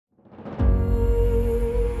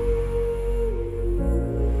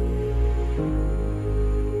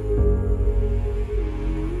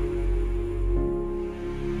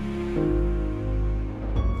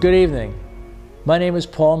Good evening. My name is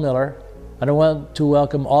Paul Miller, and I want to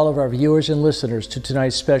welcome all of our viewers and listeners to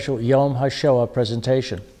tonight's special Yom HaShoah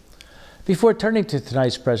presentation. Before turning to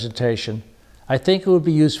tonight's presentation, I think it would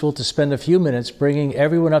be useful to spend a few minutes bringing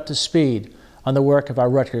everyone up to speed on the work of our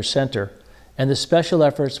Rutgers Center and the special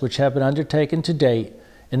efforts which have been undertaken to date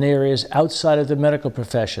in areas outside of the medical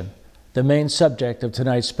profession, the main subject of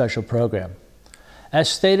tonight's special program. As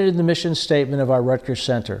stated in the mission statement of our Rutgers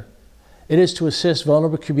Center, it is to assist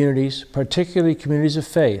vulnerable communities, particularly communities of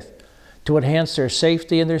faith, to enhance their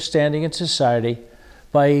safety and their standing in society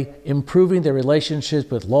by improving their relationships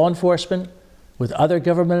with law enforcement, with other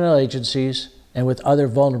governmental agencies, and with other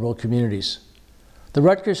vulnerable communities. The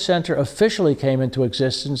Rutgers Center officially came into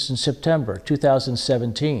existence in September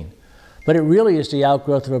 2017, but it really is the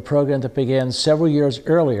outgrowth of a program that began several years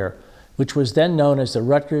earlier, which was then known as the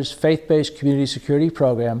Rutgers Faith-Based Community Security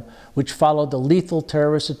Program, which followed the lethal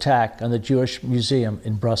terrorist attack on the Jewish Museum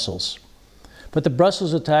in Brussels. But the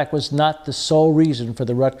Brussels attack was not the sole reason for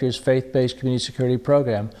the Rutgers Faith-Based Community Security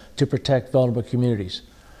Program to protect vulnerable communities.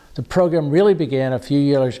 The program really began a few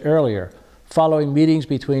years earlier, following meetings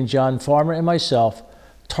between John Farmer and myself,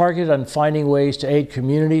 targeted on finding ways to aid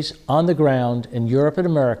communities on the ground in Europe and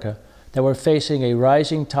America that were facing a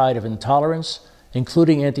rising tide of intolerance,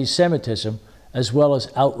 including anti-Semitism, as well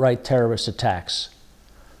as outright terrorist attacks.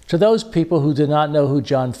 To those people who do not know who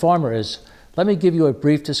John Farmer is, let me give you a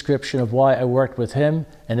brief description of why I worked with him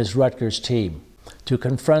and his Rutgers team to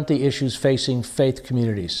confront the issues facing faith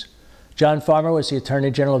communities. John Farmer was the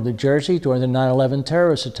Attorney General of New Jersey during the 9/11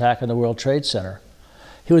 terrorist attack on the World Trade Center.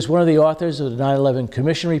 He was one of the authors of the 9/11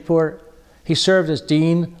 Commission Report. He served as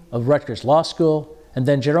Dean of Rutgers Law School and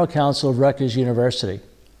then General Counsel of Rutgers University.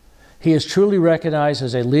 He is truly recognized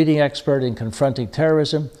as a leading expert in confronting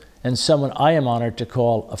terrorism and someone I am honored to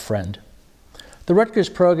call a friend. The Rutgers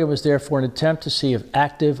program was therefore an attempt to see if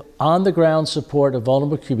active, on-the-ground support of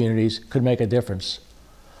vulnerable communities could make a difference.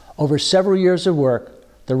 Over several years of work,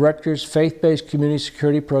 the Rutgers Faith-Based Community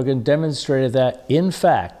Security Program demonstrated that, in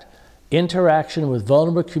fact, interaction with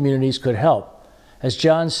vulnerable communities could help, as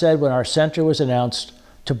John said when our center was announced,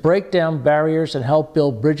 to break down barriers and help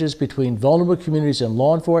build bridges between vulnerable communities and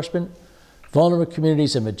law enforcement, vulnerable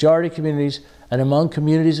communities and majority communities, and among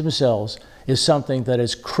communities themselves is something that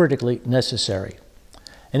is critically necessary.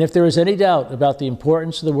 And if there is any doubt about the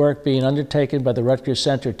importance of the work being undertaken by the Rutgers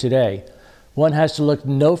Center today, one has to look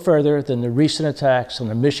no further than the recent attacks on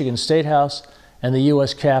the Michigan State House and the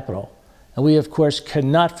U.S. Capitol. And we, of course,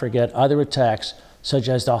 cannot forget other attacks, such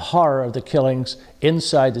as the horror of the killings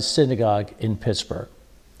inside the synagogue in Pittsburgh.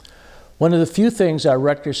 One of the few things our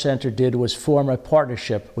Rutgers Center did was form a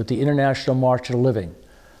partnership with the International March of the Living,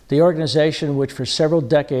 the organization which for several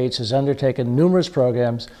decades has undertaken numerous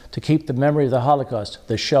programs to keep the memory of the Holocaust,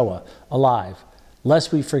 the Shoah, alive,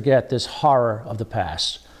 lest we forget this horror of the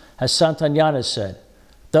past. As Santayana said,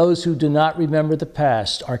 those who do not remember the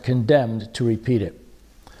past are condemned to repeat it.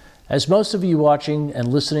 As most of you watching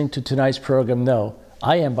and listening to tonight's program know,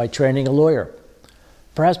 I am by training a lawyer.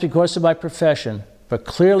 Perhaps because of my profession, but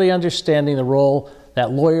clearly understanding the role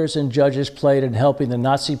that lawyers and judges played in helping the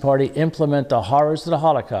Nazi Party implement the horrors of the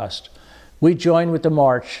Holocaust, we joined with the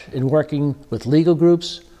March in working with legal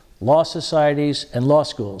groups, law societies, and law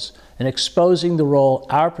schools in exposing the role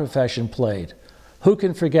our profession played. Who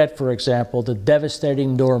can forget, for example, the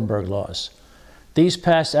devastating Nuremberg laws? These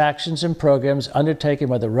past actions and programs undertaken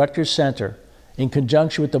by the Rutgers Center in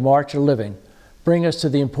conjunction with the March of the Living bring us to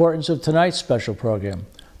the importance of tonight's special program,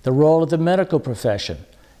 the role of the medical profession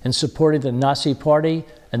in supporting the Nazi Party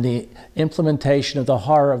and the implementation of the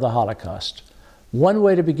horror of the Holocaust. One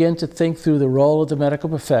way to begin to think through the role of the medical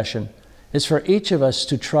profession is for each of us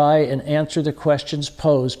to try and answer the questions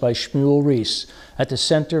posed by Shmuel Rees at the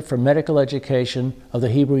Center for Medical Education of the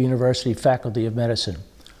Hebrew University Faculty of Medicine.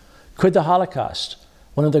 Could the Holocaust,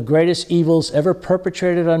 one of the greatest evils ever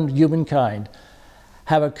perpetrated on humankind,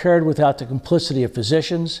 have occurred without the complicity of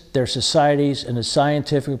physicians, their societies, and the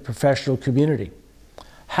scientific professional community?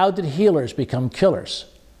 How did healers become killers?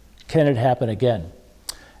 Can it happen again?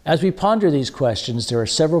 As we ponder these questions, there are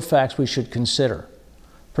several facts we should consider.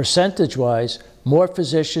 Percentage-wise, more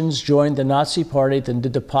physicians joined the Nazi Party than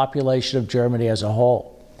did the population of Germany as a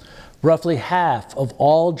whole. Roughly half of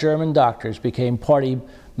all German doctors became party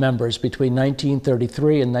members between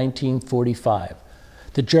 1933 and 1945.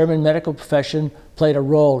 The German medical profession played a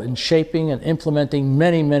role in shaping and implementing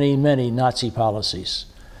many, many, many Nazi policies.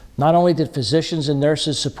 Not only did physicians and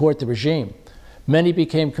nurses support the regime, many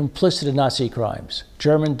became complicit in Nazi crimes.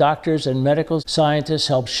 German doctors and medical scientists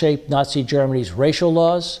helped shape Nazi Germany's racial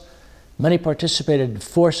laws. Many participated in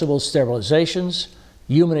forcible sterilizations,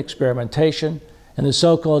 human experimentation, and the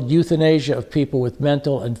so-called euthanasia of people with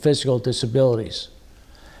mental and physical disabilities.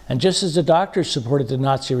 And just as the doctors supported the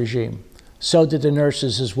Nazi regime, so did the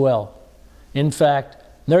nurses as well. In fact,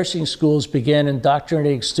 nursing schools began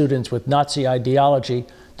indoctrinating students with Nazi ideology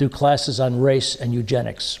through classes on race and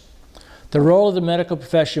eugenics. The role of the medical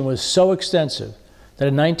profession was so extensive that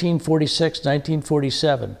in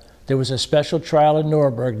 1946-1947, there was a special trial in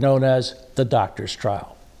Nuremberg known as the Doctor's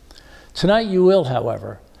Trial. Tonight you will,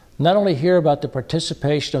 however, not only hear about the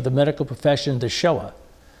participation of the medical profession in the Shoah,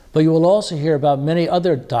 but you will also hear about many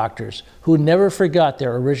other doctors who never forgot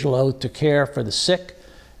their original oath to care for the sick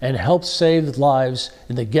and helped save lives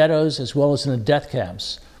in the ghettos as well as in the death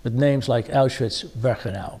camps, with names like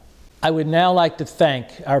Auschwitz-Birkenau. I would now like to thank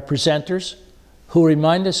our presenters who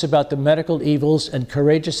remind us about the medical evils and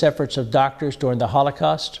courageous efforts of doctors during the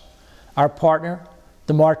Holocaust, our partner,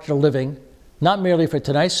 the March of the Living, not merely for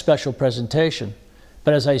tonight's special presentation,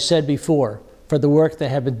 but as I said before, for the work they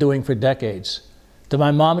have been doing for decades, the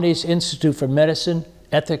Maimonides Institute for Medicine,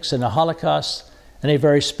 Ethics, and the Holocaust, and a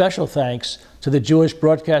very special thanks to the Jewish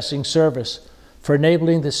Broadcasting Service for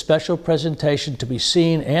enabling this special presentation to be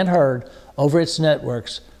seen and heard over its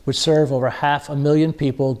networks, which serve over 500,000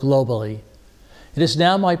 people globally. It is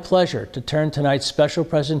now my pleasure to turn tonight's special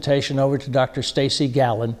presentation over to Dr. Stacey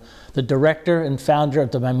Gallin, the director and founder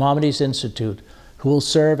of the Maimonides Institute, who will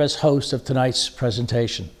serve as host of tonight's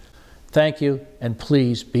presentation. Thank you, and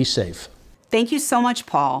please be safe. Thank you so much,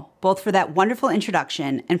 Paul, both for that wonderful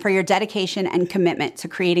introduction and for your dedication and commitment to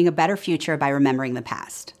creating a better future by remembering the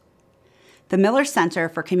past. The Miller Center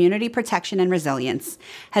for Community Protection and Resilience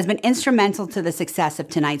has been instrumental to the success of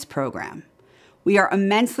tonight's program. We are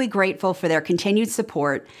immensely grateful for their continued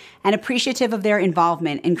support and appreciative of their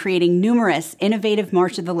involvement in creating numerous innovative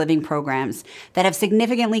March of the Living programs that have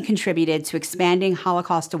significantly contributed to expanding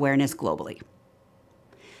Holocaust awareness globally.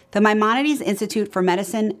 The Maimonides Institute for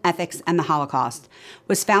Medicine, Ethics, and the Holocaust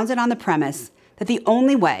was founded on the premise that the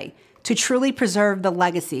only way to truly preserve the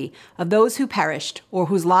legacy of those who perished or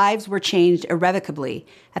whose lives were changed irrevocably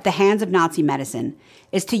at the hands of Nazi medicine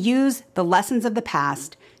is to use the lessons of the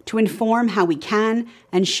past to inform how we can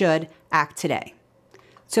and should act today,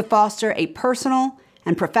 to foster a personal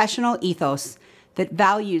and professional ethos that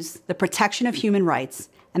values the protection of human rights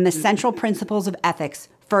and the central principles of ethics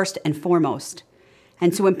first and foremost,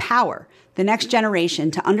 and to empower the next generation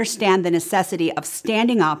to understand the necessity of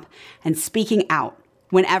standing up and speaking out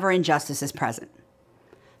whenever injustice is present.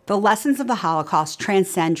 The lessons of the Holocaust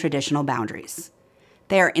transcend traditional boundaries.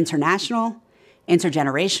 They are international,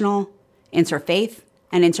 intergenerational, interfaith,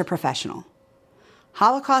 and interprofessional.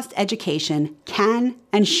 Holocaust education can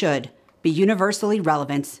and should be universally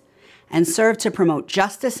relevant and serve to promote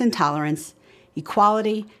justice and tolerance,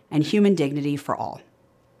 equality, and human dignity for all.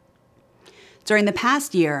 During the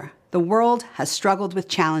past year, the world has struggled with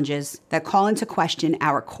challenges that call into question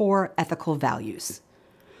our core ethical values.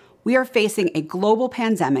 We are facing a global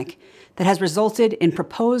pandemic that has resulted in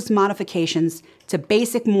proposed modifications to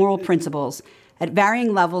basic moral principles at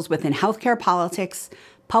varying levels within healthcare politics,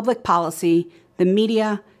 public policy, the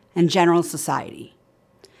media, and general society.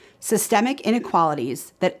 Systemic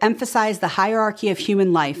inequalities that emphasize the hierarchy of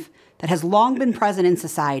human life that has long been present in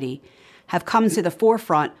society have come to the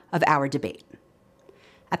forefront of our debate.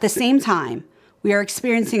 At the same time, we are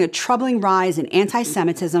experiencing a troubling rise in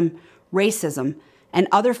anti-Semitism, racism, and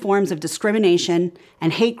other forms of discrimination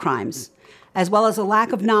and hate crimes, as well as a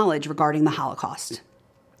lack of knowledge regarding the Holocaust.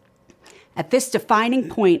 At this defining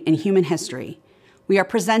point in human history, we are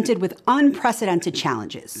presented with unprecedented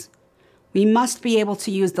challenges. We must be able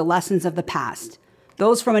to use the lessons of the past,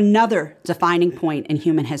 those from another defining point in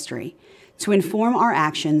human history, to inform our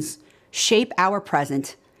actions, shape our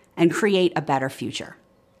present, and create a better future.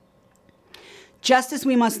 Just as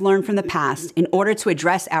we must learn from the past in order to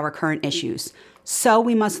address our current issues, so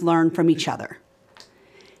we must learn from each other.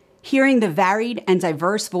 Hearing the varied and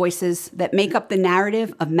diverse voices that make up the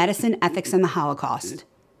narrative of medicine, ethics, and the Holocaust,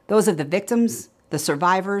 those of the victims, the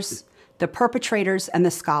survivors, the perpetrators, and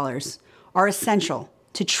the scholars, are essential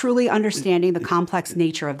to truly understanding the complex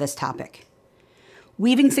nature of this topic.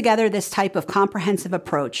 Weaving together this type of comprehensive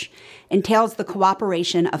approach entails the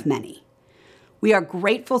cooperation of many. We are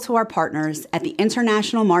grateful to our partners at the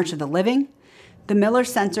International March of the Living, the Miller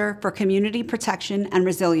Center for Community Protection and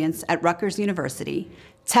Resilience at Rutgers University,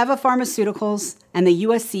 Teva Pharmaceuticals, and the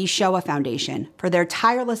USC Shoah Foundation for their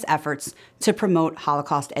tireless efforts to promote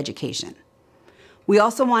Holocaust education. We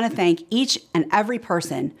also want to thank each and every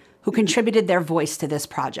person who contributed their voice to this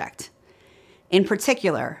project. In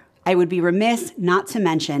particular, I would be remiss not to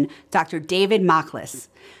mention Dr. David Maklis,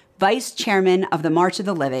 Vice Chairman of the March of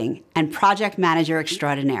the Living and Project Manager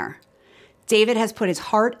Extraordinaire. David has put his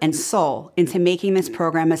heart and soul into making this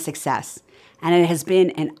program a success, and it has been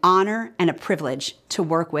an honor and a privilege to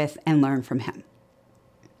work with and learn from him.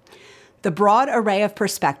 The broad array of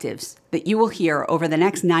perspectives that you will hear over the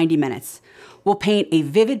next 90 minutes will paint a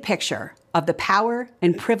vivid picture of the power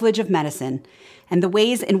and privilege of medicine and the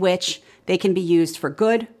ways in which they can be used for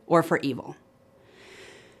good or for evil.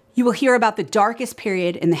 You will hear about the darkest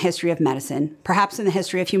period in the history of medicine, perhaps in the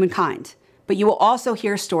history of humankind, but you will also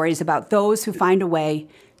hear stories about those who find a way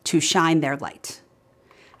to shine their light.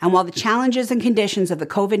 And while the challenges and conditions of the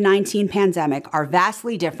COVID-19 pandemic are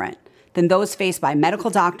vastly different than those faced by medical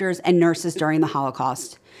doctors and nurses during the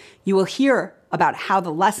Holocaust, you will hear about how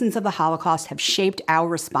the lessons of the Holocaust have shaped our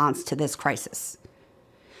response to this crisis.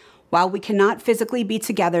 While we cannot physically be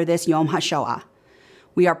together this Yom HaShoah,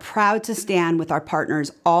 we are proud to stand with our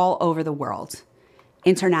partners all over the world,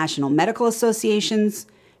 international medical associations,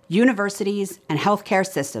 universities, and healthcare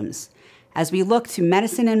systems, as we look to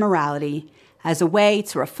medicine and morality as a way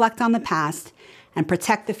to reflect on the past and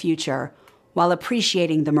protect the future while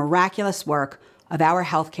appreciating the miraculous work of our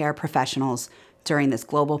healthcare professionals during this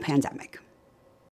global pandemic.